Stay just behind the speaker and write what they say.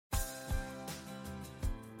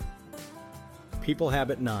People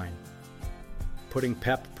Habit 9. Putting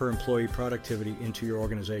PEP per employee productivity into your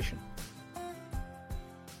organization.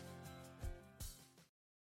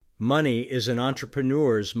 Money is an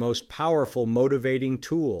entrepreneur's most powerful motivating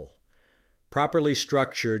tool. Properly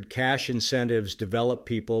structured cash incentives develop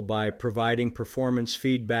people by providing performance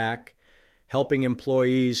feedback, helping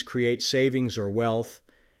employees create savings or wealth,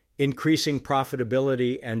 increasing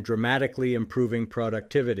profitability, and dramatically improving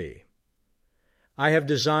productivity. I have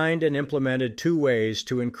designed and implemented 2 ways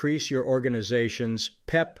to increase your organization's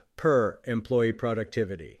PEP per employee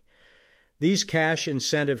productivity. These cash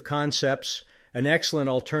incentive concepts, an excellent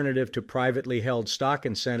alternative to privately held stock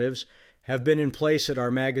incentives, have been in place at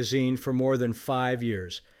our magazine for more than 5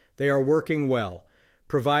 years. They are working well,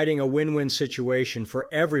 providing a win-win situation for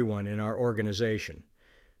everyone in our organization.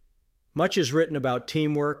 Much is written about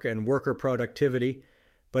teamwork and worker productivity,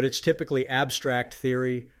 but it's typically abstract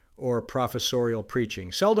theory or professorial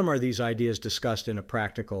preaching. Seldom are these ideas discussed in a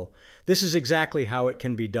practical, this is exactly how it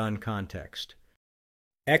can be done context.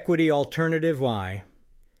 Equity Alternative Y.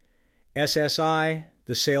 SSI,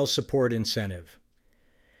 the Sales Support Incentive.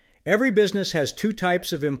 Every business has 2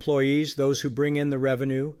 types of employees, those who bring in the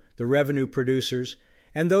revenue producers,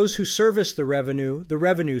 and those who service the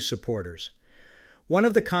revenue supporters. One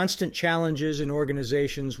of the constant challenges in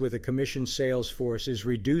organizations with a commission sales force is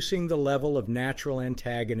reducing the level of natural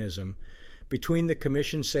antagonism between the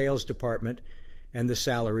commission sales department and the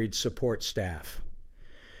salaried support staff.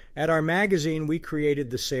 At our magazine, we created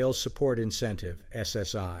the Sales Support Incentive,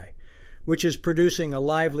 SSI, which is producing a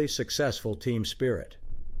lively, successful team spirit.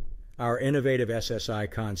 Our innovative SSI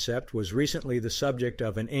concept was recently the subject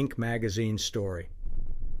of an Inc. magazine story.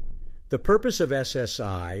 The purpose of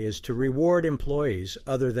SSI is to reward employees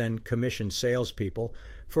other than commissioned salespeople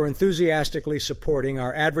for enthusiastically supporting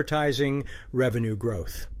our advertising revenue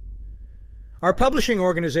growth. Our publishing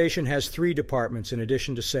organization has 3 departments in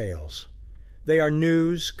addition to sales. They are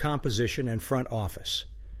news, composition, and front office.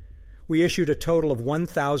 We issued a total of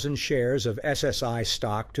 1,000 shares of SSI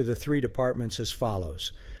stock to the 3 departments as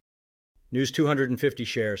follows. News 250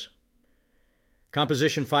 shares.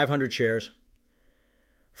 Composition 500 shares.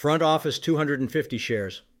 Front office 250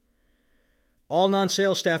 shares. All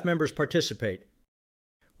non-sales staff members participate.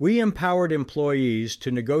 We empowered employees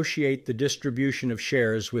to negotiate the distribution of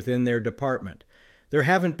shares within their department. There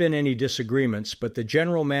haven't been any disagreements, but the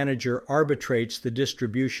general manager arbitrates the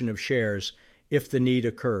distribution of shares if the need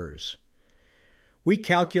occurs. We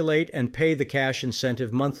calculate and pay the cash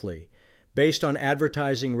incentive monthly, based on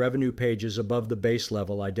advertising revenue pages above the base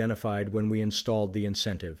level identified when we installed the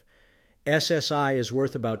incentive. SSI is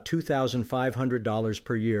worth about $2,500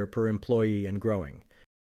 per year per employee and growing.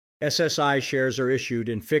 SSI shares are issued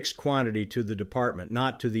in fixed quantity to the department,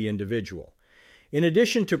 not to the individual. In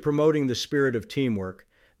addition to promoting the spirit of teamwork,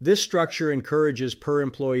 this structure encourages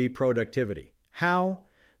per-employee productivity. How?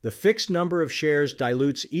 The fixed number of shares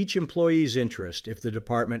dilutes each employee's interest if the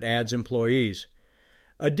department adds employees.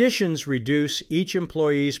 Additions reduce each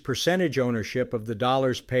employee's percentage ownership of the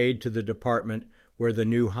dollars paid to the department where the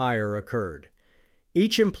new hire occurred.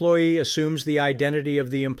 Each employee assumes the identity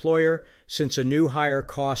of the employer, since a new hire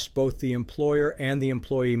costs both the employer and the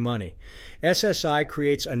employee money. SSI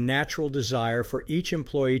creates a natural desire for each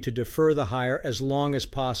employee to defer the hire as long as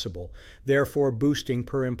possible, therefore boosting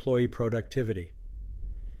per-employee productivity.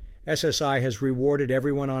 SSI has rewarded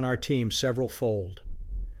everyone on our team several-fold.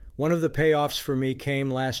 One of the payoffs for me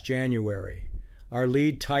came last January. Our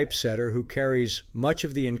lead typesetter, who carries much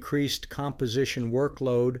of the increased composition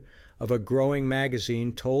workload of a growing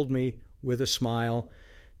magazine, told me with a smile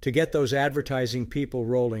to get those advertising people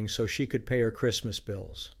rolling so she could pay her Christmas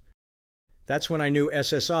bills. That's when I knew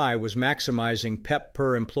SSI was maximizing PEP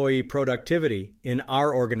per employee productivity in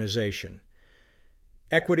our organization.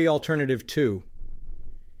 Equity Alternative 2.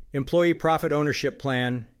 Employee Profit Ownership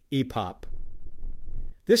Plan, EPOP.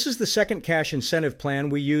 This is the second cash incentive plan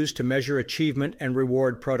we use to measure achievement and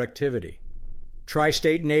reward productivity.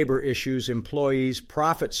 Tri-State Neighbor issues employees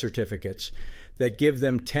profit certificates that give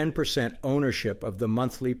them 10% ownership of the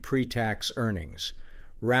monthly pre-tax earnings,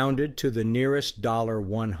 rounded to the nearest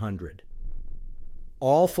 $100.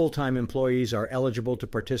 All full-time employees are eligible to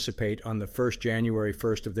participate on the first January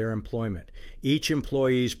 1st of their employment. Each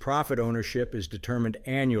employee's profit ownership is determined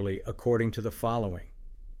annually according to the following.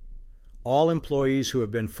 All employees who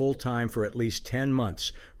have been full-time for at least 10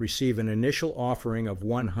 months receive an initial offering of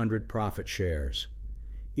 100 profit shares.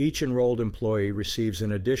 Each enrolled employee receives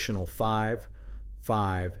an additional 5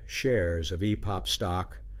 shares of EPOP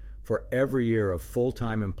stock for every year of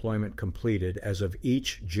full-time employment completed as of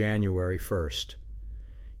each January 1st.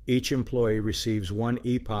 Each employee receives one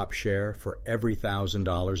EPOP share for every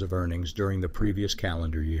 $1,000 of earnings during the previous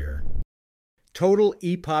calendar year. Total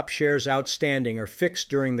EPOP shares outstanding are fixed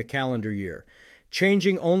during the calendar year,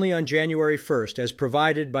 changing only on January 1st as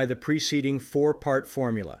provided by the preceding four-part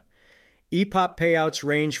formula. EPOP payouts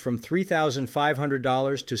range from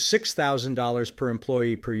 $3,500 to $6,000 per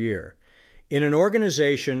employee per year. In an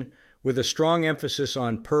organization with a strong emphasis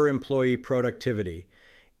on per-employee productivity,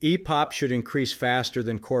 EPOP should increase faster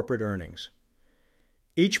than corporate earnings.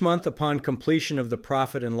 Each month upon completion of the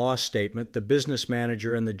profit and loss statement, the business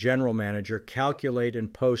manager and the general manager calculate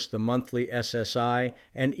and post the monthly SSI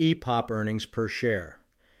and EPOP earnings per share.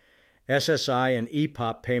 SSI and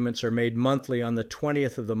EPOP payments are made monthly on the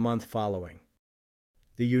 20th of the month following.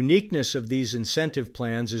 The uniqueness of these incentive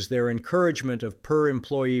plans is their encouragement of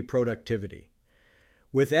per-employee productivity.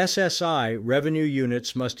 With SSI, revenue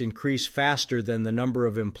units must increase faster than the number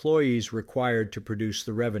of employees required to produce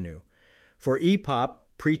the revenue. For EPOP,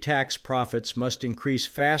 pre-tax profits must increase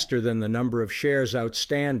faster than the number of shares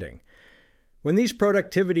outstanding. When these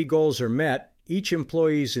productivity goals are met, each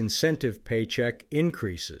employee's incentive paycheck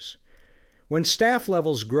increases. When staff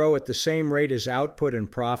levels grow at the same rate as output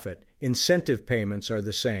and profit, incentive payments are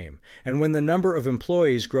the same. And when the number of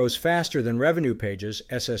employees grows faster than revenue pages,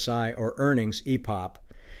 SSI or earnings, EPOP,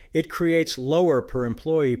 it creates lower per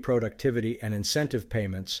employee productivity and incentive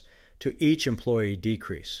payments to each employee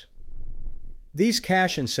decrease. These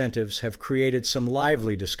cash incentives have created some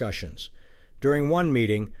lively discussions. During one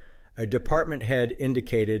meeting, a department head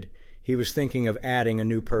indicated he was thinking of adding a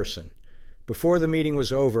new person. Before the meeting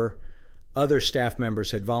was over, other staff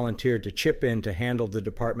members had volunteered to chip in to handle the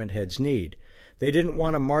department head's need. They didn't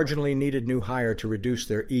want a marginally needed new hire to reduce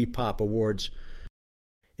their EPOP awards.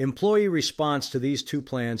 Employee response to these two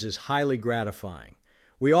plans is highly gratifying.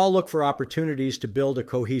 We all look for opportunities to build a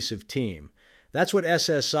cohesive team. That's what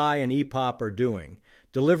SSI and EPOP are doing,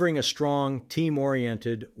 delivering a strong,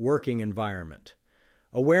 team-oriented working environment.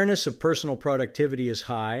 Awareness of personal productivity is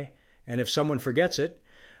high, and if someone forgets it,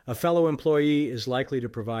 a fellow employee is likely to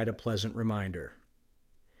provide a pleasant reminder.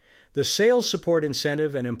 The Sales Support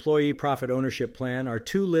Incentive and Employee Profit Ownership Plan are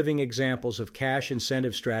two living examples of cash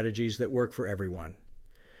incentive strategies that work for everyone.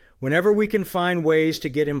 Whenever we can find ways to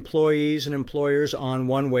get employees and employers on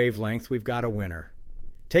one wavelength, we've got a winner.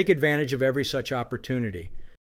 Take advantage of every such opportunity.